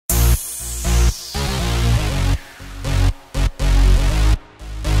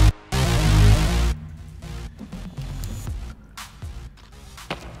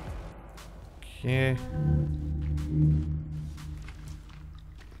Okay.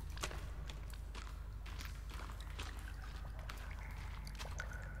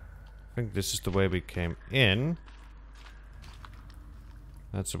 I think this is the way we came in.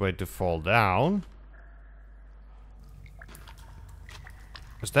 That's the way to fall down.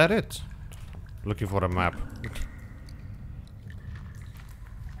 Is that it? Looking for a map.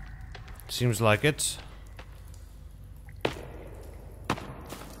 Seems like it.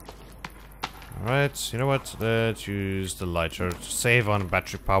 Alright, you know what? Let's use the lighter to save on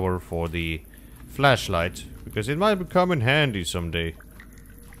battery power for the flashlight, because it might come in handy someday.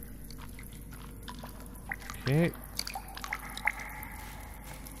 Okay.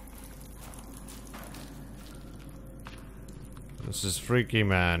 This is freaky,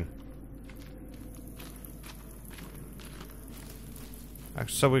 man.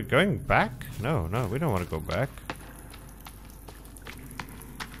 So we're going back? No, no, we don't want to go back.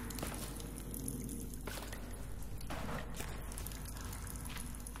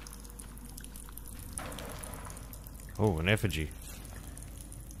 Oh, an effigy.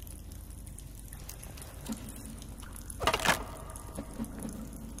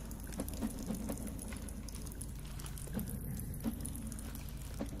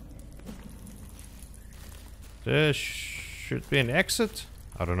 There should be an exit.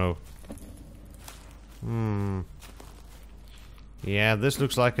 I don't know. Yeah, this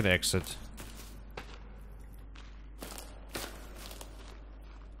looks like an exit.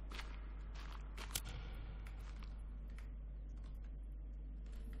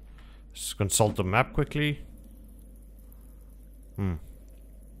 Let's consult the map quickly.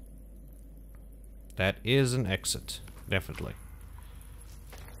 That is an exit, definitely.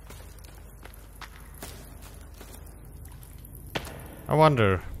 I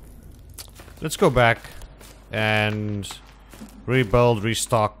wonder. Let's go back and rebuild,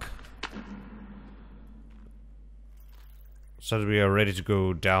 restock, so that we are ready to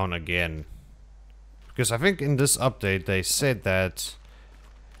go down again. Because I think in this update they said that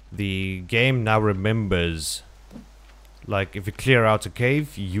the game now remembers, like if you clear out a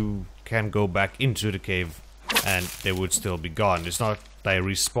cave, you can go back into the cave and they would still be gone. It's not they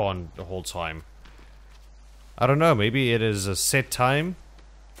respawn the whole time. I don't know, maybe it is a set time.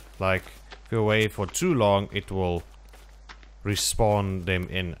 Like, if you're away for too long, it will respawn them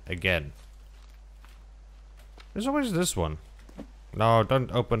in again. There's always this one. No,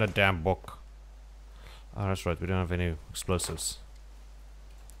 don't open a damn book. Oh, that's right, we don't have any explosives.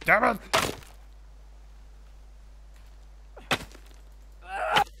 Damn it!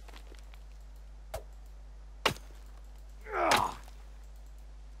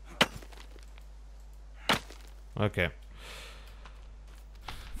 Okay.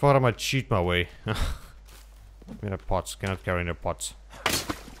 Thought I might cheat my way. We have pots, cannot carry no pots.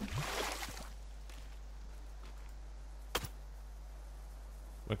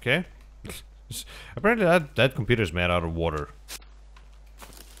 Okay. Apparently that computer is made out of water.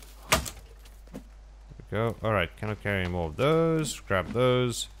 There we go. Alright, cannot carry any more of those. Grab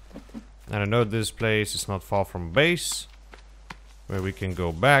those. And I know this place is not far from base, where we can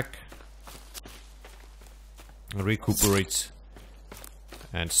go back. Recuperate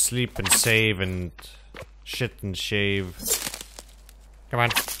and sleep and save and shit and shave. Come on.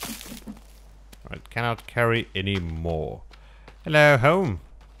 Alright, cannot carry any more. Hello, home.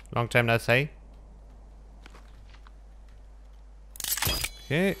 Long time no see.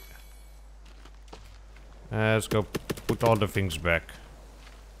 Okay. Let's go put all the things back.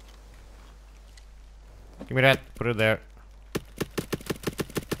 Give me that. Put it there.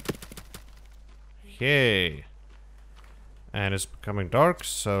 Okay. And it's becoming dark,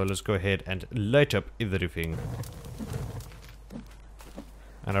 so let's go ahead and light up everything.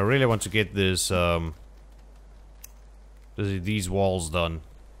 And I really want to get this, these walls done.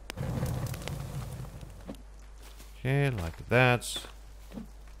 Okay, like that.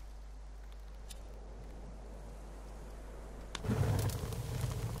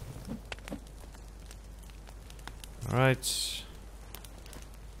 Alright.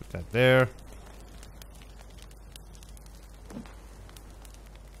 Put that there.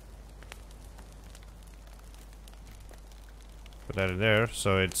 Put that in there,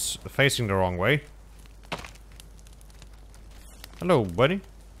 so it's facing the wrong way. Hello, buddy.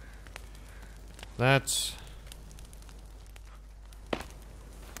 That's...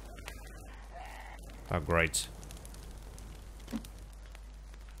 oh, great.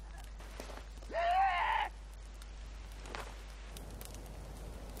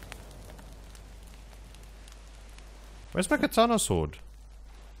 Where's my katana sword?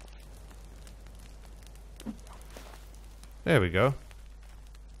 There we go.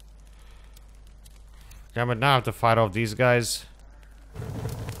 Damn it, now I have to fight off these guys.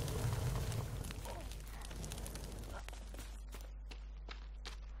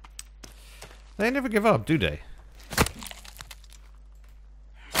 They never give up, do they?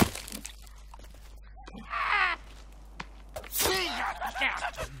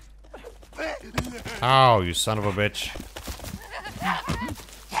 Oh, you son of a bitch.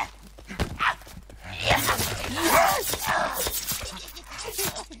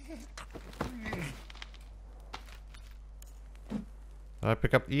 Did I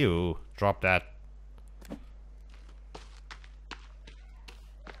pick up you? Drop that.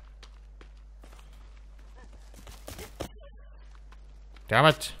 Damn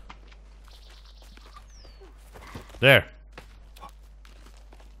it. There.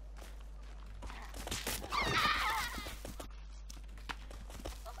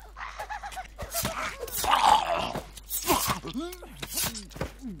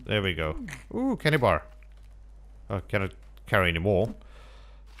 There we go. Ooh, candy bar. Oh, cannot carry any more.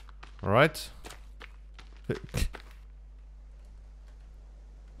 Alright.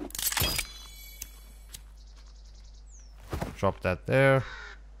 Drop that there.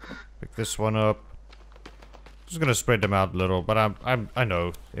 Pick this one up. Just gonna spread them out a little, but I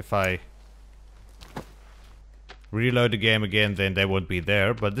know if I reload the game again, then they won't be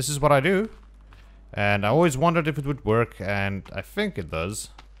there. But this is what I do, and I always wondered if it would work, and I think it does.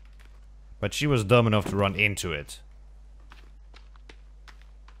 But she was dumb enough to run into it.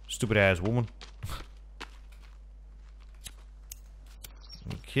 Stupid ass woman.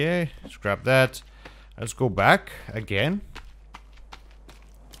 Okay, scrap that. Let's go back again.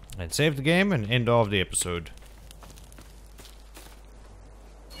 And save the game and end off the episode.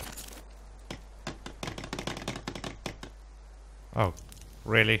 Oh,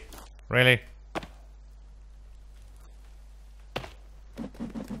 really? Really?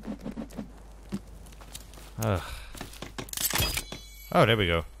 Ugh. Oh, there we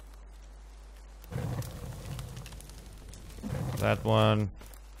go. That one.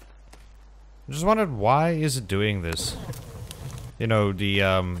 I just wondered, why is it doing this? You know, the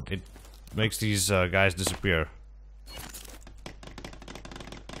it makes these guys disappear.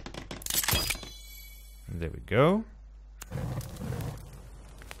 There we go.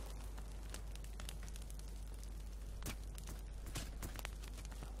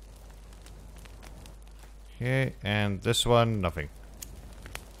 Okay, and this one, nothing.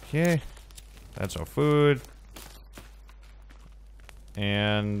 Okay, that's our food.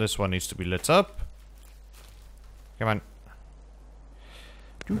 And this one needs to be lit up. Come on.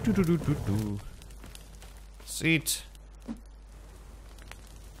 Do. Seat.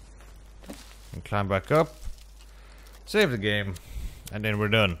 And climb back up. Save the game. And then we're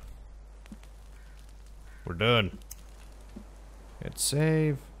done. We're done. Hit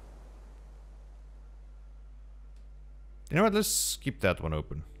save. You know what? Let's keep that one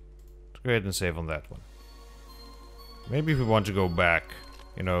open. Let's go ahead and save on that one. Maybe if we want to go back,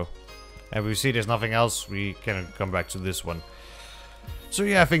 you know, and we see there's nothing else, we can come back to this one. So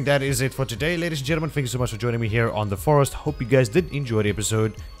yeah, I think that is it for today, ladies and gentlemen. Thank you so much for joining me here on The Forest. Hope you guys did enjoy the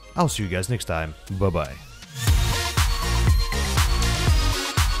episode. I'll see you guys next time. Bye-bye.